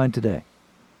 what's on your mind today?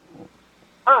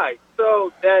 Hi.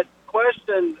 So that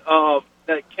question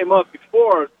that came up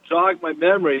before jogged my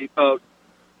memory of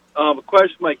a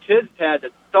question my kids had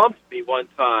that stumped me one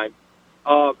time.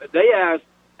 They asked,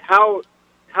 how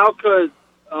could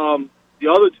the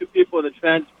other two people in the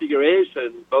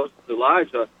Transfiguration, Moses and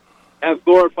Elijah, have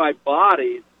glorified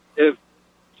bodies if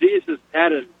Jesus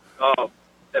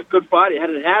if Good Friday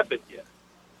hadn't happened yet?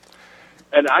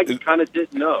 And I kind of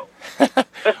didn't know.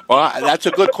 Well, that's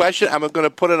a good question. I'm going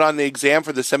to put it on the exam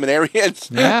for the seminarians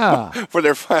for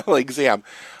their final exam.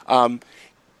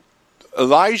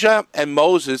 Elijah and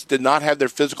Moses did not have their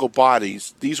physical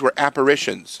bodies. These were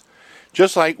apparitions.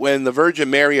 Just like when the Virgin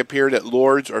Mary appeared at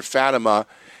Lourdes or Fatima,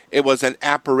 it was an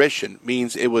apparition,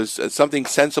 means it was something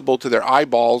sensible to their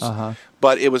eyeballs,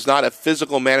 but it was not a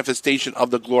physical manifestation of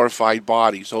the glorified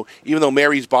body. So even though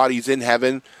Mary's body's in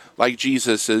heaven, like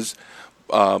Jesus's,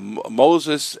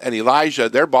 Moses and Elijah,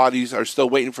 their bodies are still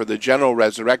waiting for the general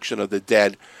resurrection of the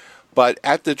dead. But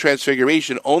at the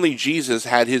Transfiguration, only Jesus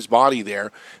had his body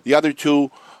there. The other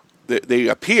two, they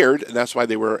appeared, and that's why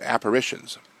they were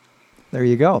apparitions. There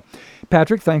you go.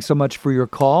 Patrick, thanks so much for your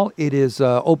call. It is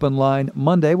Open Line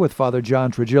Monday with Father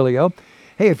John Trigilio.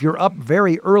 Hey, if you're up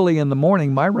very early in the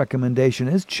morning, my recommendation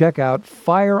is check out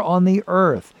Fire on the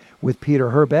Earth with Peter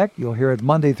Herbeck. You'll hear it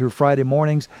Monday through Friday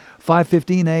mornings,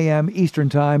 5:15 a.m. Eastern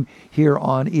Time here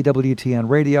on EWTN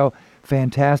Radio.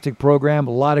 Fantastic program,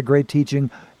 a lot of great teaching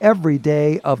every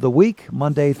day of the week,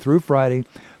 Monday through Friday,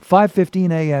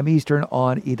 5:15 a.m. Eastern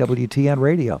on EWTN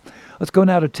Radio. Let's go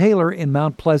now to Taylor in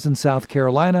Mount Pleasant, South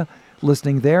Carolina,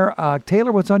 listening there.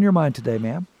 Taylor, what's on your mind today,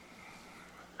 ma'am?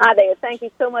 Hi there. Thank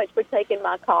you so much for taking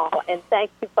my call, and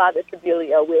thank you, Father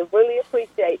Trigilio. We really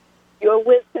appreciate your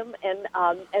wisdom and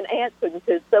answering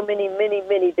to so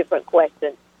many different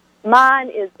questions. Mine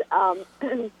is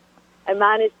and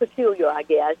mine is peculiar, I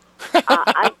guess.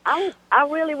 I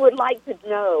really would like to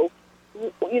know,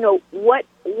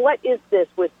 what is this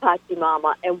with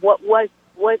Pachamama, and what was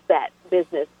that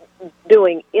business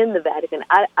doing in the Vatican?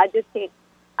 I just can't.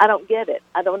 I don't get it.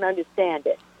 I don't understand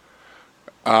it.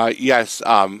 Yes,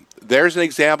 there's an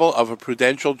example of a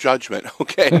prudential judgment,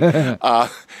 okay?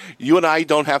 You and I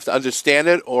don't have to understand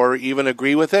it or even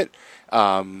agree with it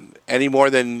any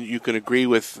more than you can agree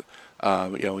with,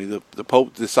 the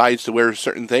Pope decides to wear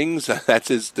certain things. That's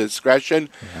his discretion.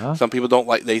 Yeah. Some people don't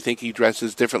like, they think he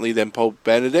dresses differently than Pope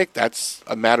Benedict. That's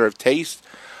a matter of taste.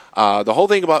 The whole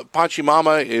thing about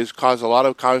Pachamama is caused a lot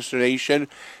of consternation,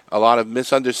 a lot of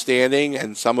misunderstanding,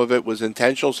 and some of it was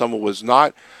intentional, some of it was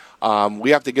not.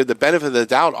 We have to give the benefit of the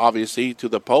doubt, obviously, to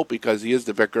the Pope because he is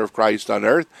the Vicar of Christ on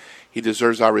earth. He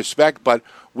deserves our respect, but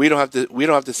we don't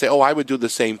have to say, "Oh, I would do the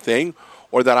same thing,"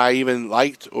 or that I even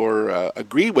liked or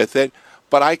agree with it.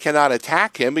 But I cannot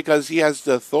attack him because he has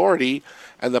the authority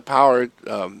and the power,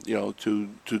 to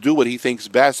do what he thinks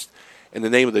best in the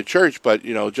name of the Church. But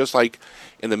just like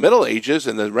in the Middle Ages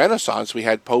and the Renaissance, we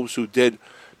had popes who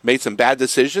made some bad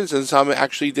decisions, and some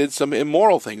actually did some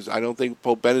immoral things. I don't think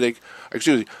Pope Benedict,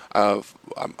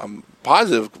 I'm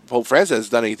positive Pope Francis has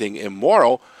done anything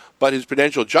immoral, but his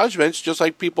prudential judgments, just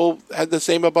like people had the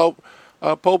same about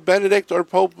Pope Benedict or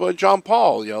Pope John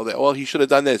Paul, that, he should have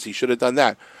done this, he should have done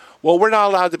that. Well, we're not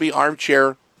allowed to be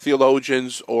armchair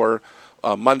theologians or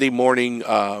Monday morning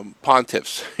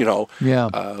pontiffs,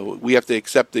 we have to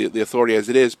accept the authority as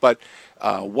it is, but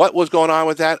what was going on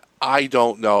with that? I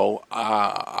don't know.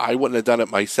 I wouldn't have done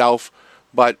it myself,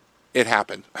 but it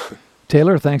happened.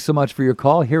 Taylor, thanks so much for your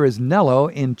call. Here is Nello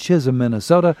in Chisholm,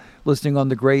 Minnesota, listening on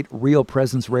the great Real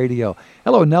Presence Radio.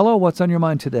 Hello, Nello. What's on your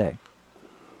mind today?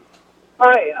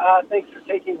 Hi. Thanks for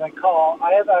taking my call.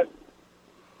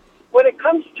 When it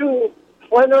comes to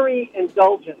plenary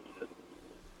indulgences,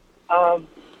 some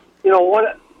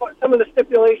of the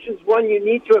stipulations, one, you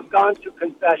need to have gone to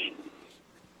confession.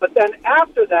 But then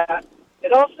after that,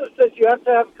 it also says you have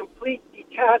to have complete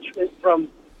detachment from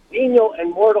venial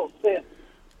and mortal sin.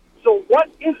 So what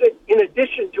is it in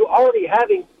addition to already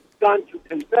having gone to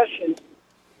confession?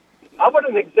 How about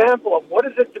an example of what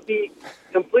is it to be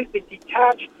completely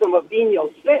detached from a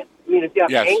venial sin? I mean, if you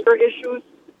have anger issues,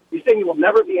 you saying you will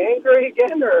never be angry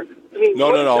again? Or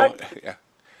No. Yeah.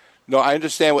 No, I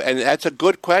understand, and that's a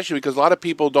good question because a lot of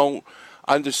people don't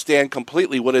understand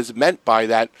completely what is meant by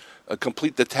that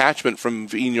complete detachment from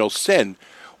venial sin.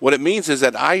 What it means is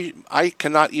that I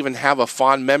cannot even have a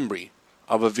fond memory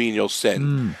of a venial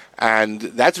sin. And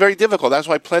that's very difficult. That's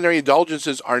why plenary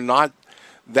indulgences are not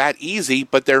that easy,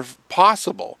 but they're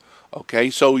possible. Okay,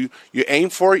 so you aim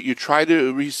for it, you try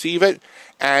to receive it,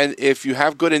 and if you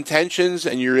have good intentions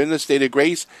and you're in a state of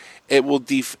grace, it will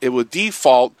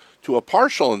default to a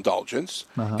partial indulgence.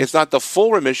 It's not the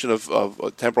full remission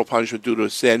of temporal punishment due to a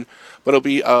sin, but it'll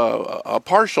be a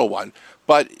partial one.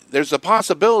 But there's a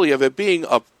possibility of it being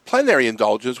a plenary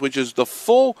indulgence, which is the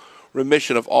full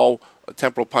remission of all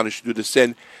temporal punishment due to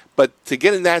sin. But to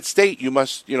get in that state, you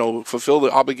must, fulfill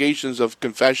the obligations of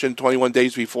confession 21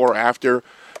 days before or after,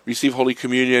 receive Holy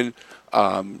Communion,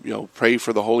 pray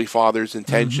for the Holy Father's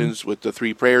intentions with the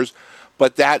three prayers.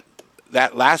 But that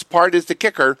last part is the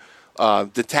kicker.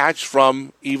 Detached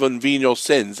from even venial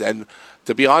sins, and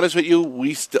to be honest with you,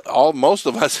 most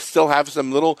of us still have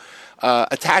some little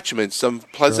attachments, some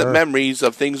pleasant memories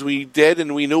of things we did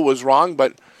and we knew was wrong,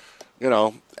 but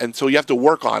and so you have to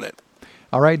work on it.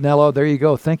 All right, Nello, there you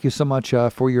go. Thank you so much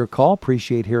for your call.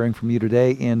 Appreciate hearing from you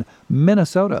today in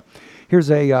Minnesota.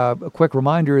 Here's a quick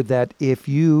reminder that if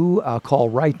you call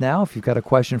right now, if you've got a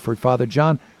question for Father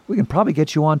John, we can probably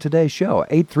get you on today's show,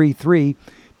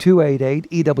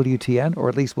 833-288-EWTN, or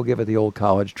at least we'll give it the old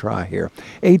college try here,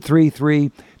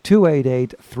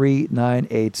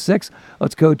 833-288-3986.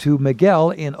 Let's go to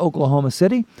Miguel in Oklahoma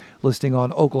City, listening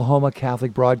on Oklahoma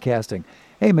Catholic Broadcasting.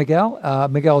 Hey, Miguel.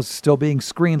 Miguel is still being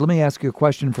screened. Let me ask you a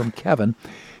question from Kevin.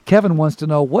 Kevin wants to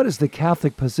know, what is the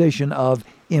Catholic position of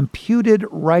imputed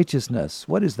righteousness?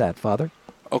 What is that, Father?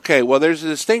 Okay, well, there's a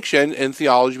distinction in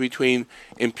theology between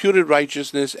imputed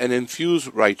righteousness and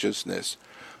infused righteousness.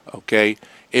 Okay,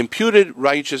 imputed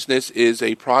righteousness is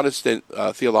a Protestant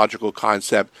theological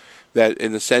concept that,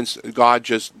 in a sense, God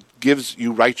just gives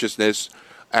you righteousness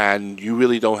and you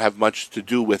really don't have much to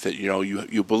do with it. You know,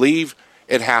 you believe,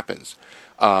 it happens.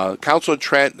 Council of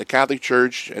Trent, the Catholic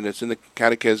Church, and it's in the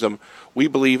Catechism, we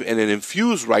believe in an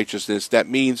infused righteousness. That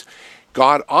means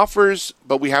God offers,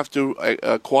 but we have to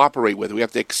cooperate with it. We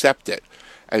have to accept it.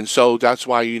 And so that's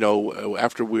why,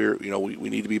 after we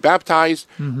need to be baptized,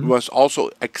 we must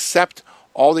also accept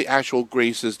all the actual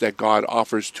graces that God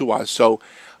offers to us. So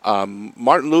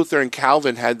Martin Luther and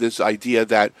Calvin had this idea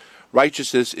that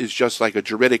righteousness is just like a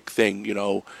juridic thing.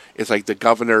 It's like the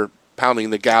governor pounding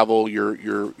the gavel.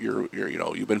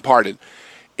 You've been pardoned.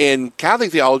 In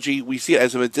Catholic theology, we see it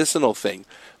as a medicinal thing.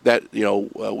 That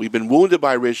we've been wounded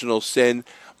by original sin.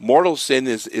 Mortal sin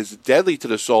is deadly to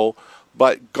the soul,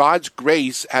 but God's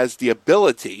grace has the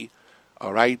ability,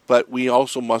 all right, but we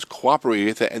also must cooperate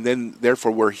with it, and then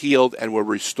therefore we're healed and we're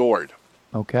restored.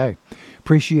 Okay.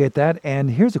 Appreciate that.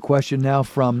 And here's a question now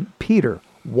from Peter.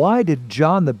 Why did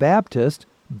John the Baptist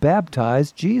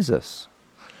baptize Jesus?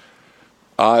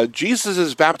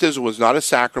 Jesus' baptism was not a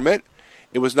sacrament.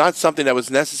 It was not something that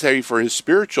was necessary for his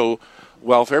spiritual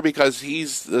welfare, because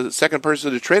he's the second person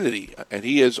of the Trinity, and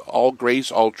he is all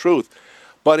grace, all truth.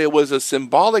 But it was a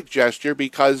symbolic gesture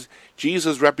because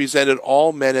Jesus represented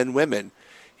all men and women.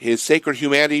 His sacred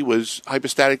humanity was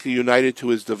hypostatically united to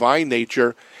his divine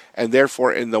nature, and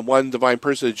therefore in the one divine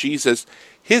person of Jesus,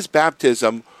 his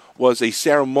baptism was a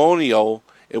ceremonial.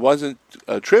 It wasn't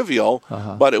trivial,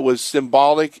 but it was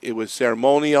symbolic, it was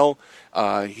ceremonial.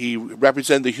 He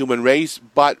represented the human race,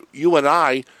 but you and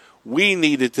I, we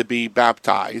needed to be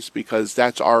baptized because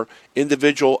that's our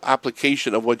individual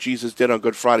application of what Jesus did on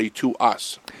Good Friday to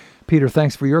us. Peter,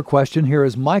 thanks for your question. Here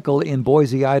is Michael in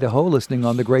Boise, Idaho, listening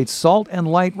on the great Salt and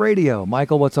Light Radio.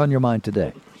 Michael, what's on your mind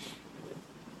today?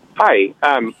 Hi.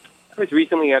 I was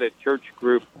recently at a church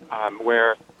group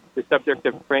where the subject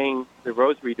of praying the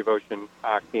Rosary devotion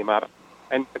came up,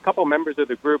 and a couple members of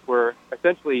the group were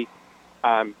essentially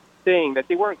saying that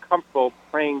they weren't comfortable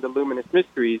praying the luminous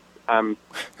mysteries,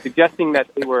 suggesting that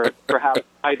they were perhaps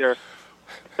either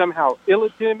somehow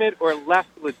illegitimate or less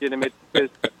legitimate, because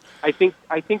I think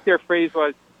their phrase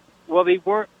was, well, they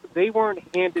weren't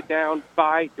handed down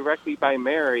directly by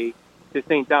Mary to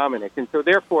Saint Dominic, and so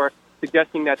therefore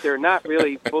suggesting that they're not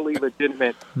really fully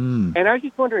legitimate. And I was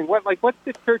just wondering, what's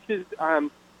the church's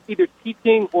either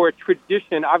teaching or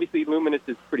tradition? Obviously, luminous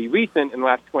is pretty recent in the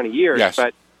last 20 years, yes.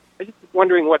 But I was just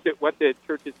wondering what the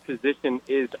church's position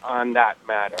is on that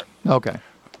matter.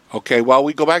 Okay, well,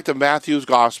 we go back to Matthew's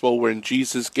Gospel when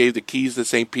Jesus gave the keys to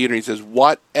St. Peter, and he says,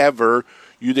 whatever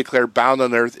you declare bound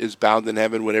on earth is bound in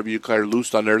heaven. Whatever you declare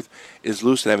loosed on earth is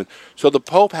loosed in heaven. So the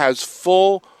Pope has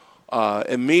full,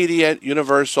 immediate,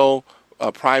 universal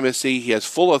primacy. He has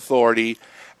full authority.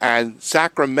 And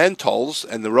sacramentals,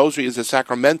 and the Rosary is a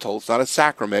sacramental, it's not a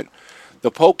sacrament.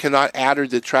 The Pope cannot add or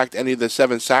detract any of the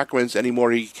 7 sacraments any more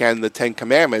than he can the 10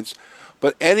 commandments.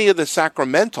 But any of the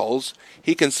sacramentals,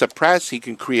 he can suppress, he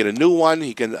can create a new one,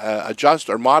 he can adjust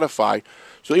or modify.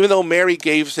 So even though Mary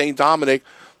gave St. Dominic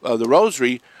the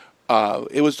Rosary,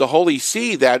 it was the Holy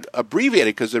See that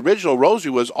abbreviated, because the original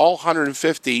Rosary was all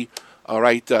 150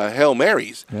 Hail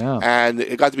Marys. Yeah. And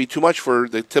it got to be too much for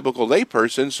the typical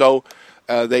layperson, so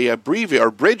they abbreviated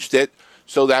or bridged it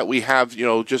so that we have,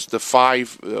 just the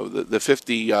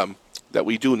 50 that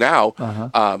we do now.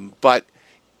 But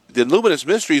the luminous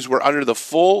mysteries were under the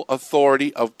full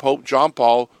authority of Pope John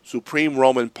Paul, Supreme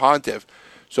Roman Pontiff.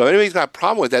 So if anybody's got a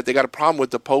problem with that, they got a problem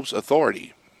with the Pope's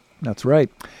authority. That's right.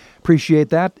 Appreciate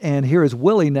that. And here is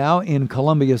Willie now in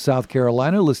Columbia, South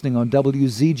Carolina, listening on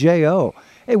WZJO.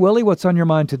 Hey, Willie, what's on your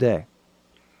mind today?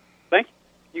 Thank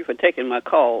you for taking my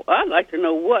call. I'd like to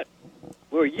know what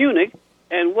were eunuchs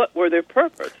and what were their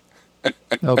purpose.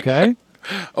 Okay.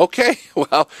 Okay,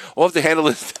 well, we'll have to handle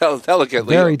this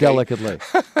delicately. Very delicately.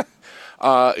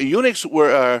 Eunuchs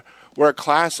were a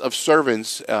class of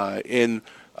servants in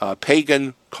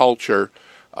pagan culture,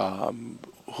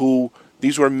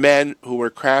 these were men who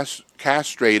were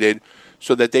castrated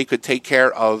so that they could take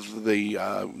care of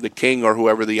the king or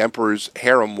whoever the emperor's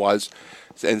harem was.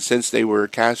 And since they were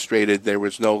castrated, there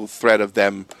was no threat of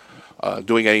them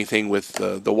doing anything with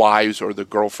the wives or the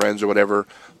girlfriends or whatever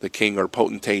the king or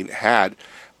potentate had.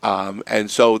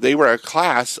 And so they were a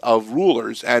class of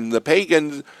rulers, and the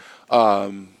pagan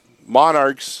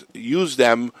monarchs used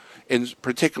them in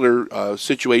particular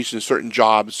situations, certain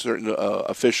jobs, certain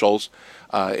officials.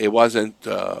 It wasn't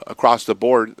across the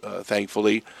board,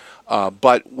 thankfully.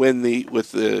 But it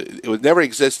was never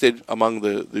existed among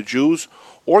the Jews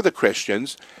or the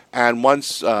Christians. And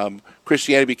once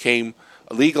Christianity became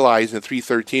legalized in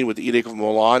 313 with the Edict of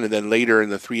Milan, and then later in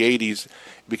the 380s it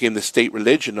became the state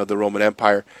religion of the Roman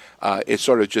Empire, it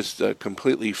sort of just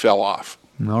completely fell off.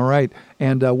 All right.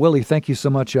 And Willie, thank you so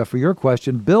much for your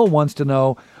question. Bill wants to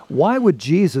know, why would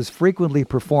Jesus frequently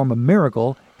perform a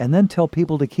miracle and then tell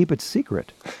people to keep it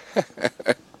secret?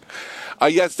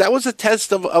 Yes, that was a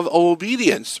test of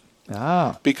obedience.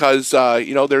 Because,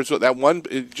 there's that one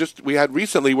we had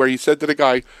recently where he said to the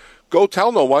guy, go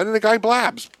tell no one, and the guy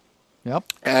blabs. Yep.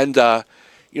 And,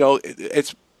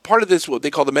 it's part of this, what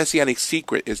they call the messianic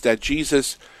secret, is that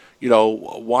Jesus,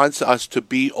 wants us to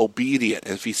be obedient.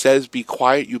 And if he says be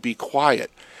quiet, you be quiet.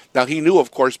 Now, he knew,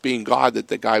 of course, being God, that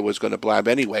the guy was going to blab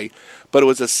anyway, but it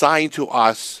was a sign to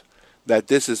us that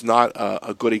this is not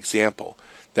a good example.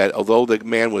 That although the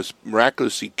man was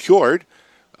miraculously cured,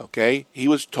 okay, he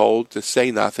was told to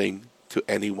say nothing to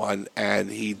anyone,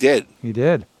 and he did. He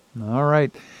did. All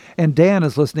right. And Dan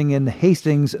is listening in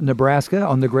Hastings, Nebraska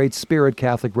on the Great Spirit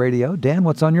Catholic Radio. Dan,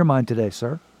 what's on your mind today,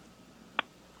 sir?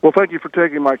 Well, thank you for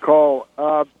taking my call.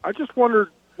 I just wondered,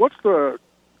 what's the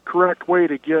correct way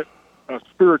to get a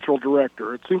spiritual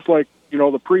director? It seems like,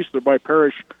 the priests of my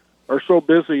parish are so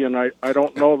busy, and I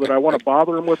don't know that I want to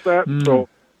bother them with that. So,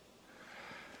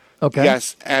 okay.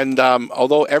 Yes, and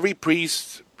although every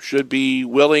priest should be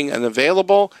willing and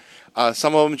available,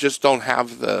 some of them just don't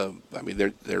have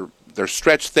they're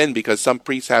stretched thin, because some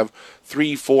priests have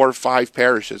 3, 4, 5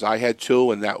 parishes. I had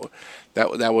 2, and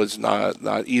that was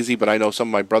not easy, but I know some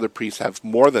of my brother priests have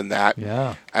more than that.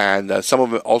 Yeah. And some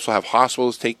of them also have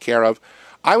hospitals to take care of.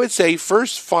 I would say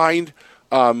first go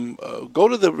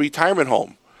to the retirement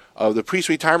home, the priest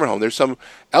retirement home. There's some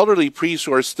elderly priests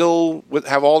who are still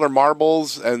have all their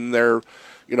marbles, and they're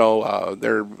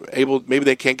able, maybe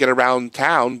they can't get around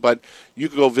town, but you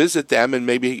could go visit them and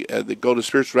maybe go to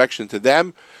spiritual direction to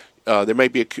them. There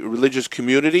might be a religious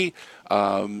community,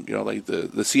 like the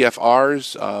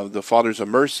CFRs, the Fathers of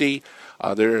Mercy,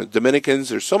 there are Dominicans.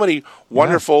 There's so many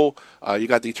wonderful, you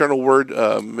got the Eternal Word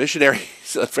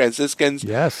missionaries, Franciscans.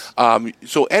 Yes.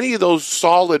 So any of those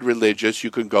solid religious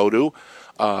you can go to.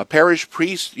 Parish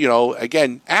priest,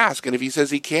 again, ask. And if he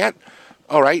says he can't,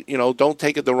 all right, don't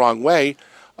take it the wrong way.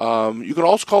 You can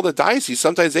also call the diocese.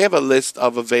 Sometimes they have a list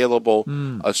of available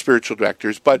spiritual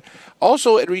directors, but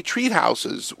also at retreat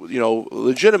houses,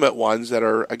 legitimate ones that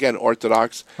are, again,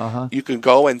 Orthodox, you can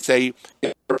go and say,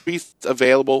 are priests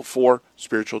available for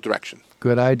spiritual direction?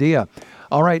 Good idea.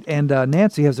 All right, and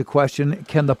Nancy has a question.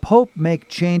 Can the Pope make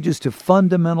changes to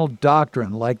fundamental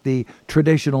doctrine, like the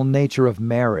traditional nature of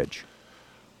marriage?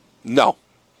 No.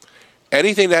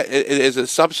 Anything that is a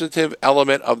substantive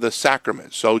element of the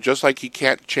sacrament. So just like he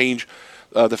can't change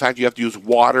the fact you have to use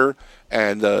water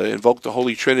and invoke the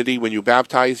Holy Trinity when you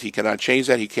baptize, he cannot change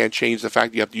that. He can't change the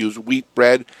fact you have to use wheat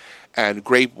bread and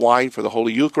grape wine for the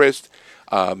Holy Eucharist.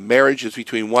 Marriage is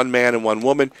between one man and one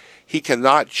woman. He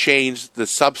cannot change the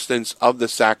substance of the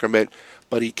sacrament,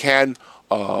 but he can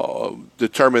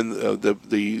determine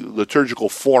the liturgical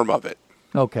form of it.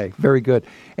 Okay, very good.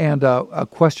 And a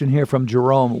question here from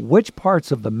Jerome. Which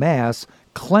parts of the Mass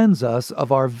cleanse us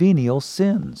of our venial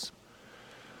sins?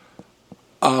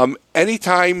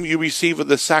 Anytime you receive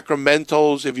the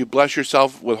sacramentals, if you bless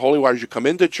yourself with holy water, you come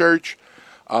into church.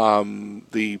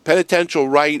 The penitential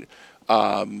rite,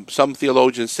 some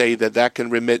theologians say that can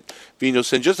remit venial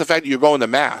sin. Just the fact that you're going to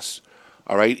Mass,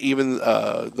 all right, even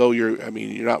though you're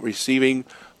not receiving,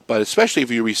 but especially if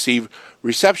you receive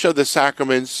reception of the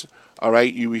sacraments, all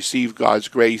right, you receive God's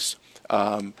grace.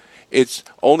 It's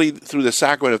only through the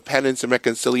sacrament of penance and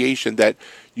reconciliation that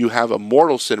you have a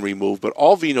mortal sin removed, but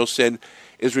all venial sin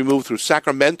is removed through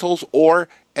sacramentals or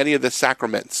any of the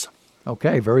sacraments.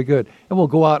 Okay, very good. And we'll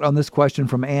go out on this question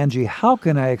from Angie. How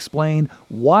can I explain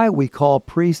why we call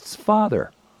priests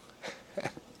father?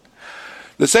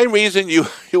 The same reason you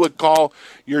would call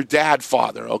your dad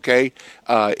father, okay?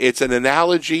 It's an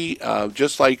analogy,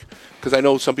 just like, because I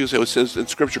know some people say it says in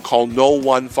Scripture, call no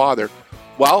one father.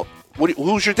 Well,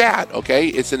 who's your dad? Okay,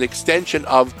 it's an extension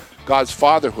of God's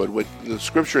fatherhood. What the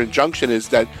scripture injunction is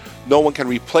that no one can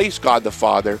replace God the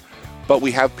Father, but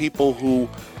we have people who,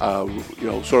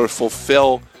 sort of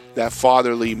fulfill that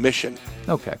fatherly mission.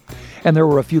 Okay. And there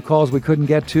were a few calls we couldn't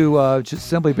get to just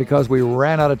simply because we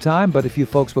ran out of time. But if you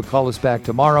folks would call us back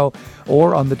tomorrow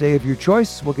or on the day of your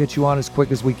choice, we'll get you on as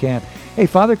quick as we can. Hey,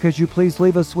 Father, could you please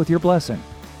leave us with your blessing?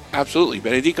 Absolutely.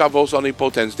 Benedicat vos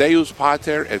omnipotens Deus,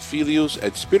 Pater, et Filius,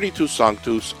 et Spiritus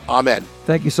Sanctus. Amen.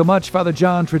 Thank you so much, Father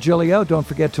John Trigilio. Don't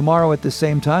forget, tomorrow at the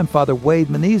same time, Father Wade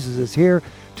Menezes is here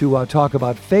to talk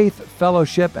about faith,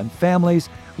 fellowship, and families.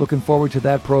 Looking forward to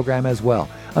that program as well.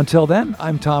 Until then,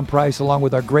 I'm Tom Price along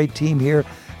with our great team here.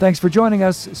 Thanks for joining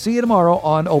us. See you tomorrow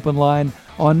on Open Line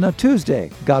on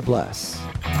Tuesday. God bless.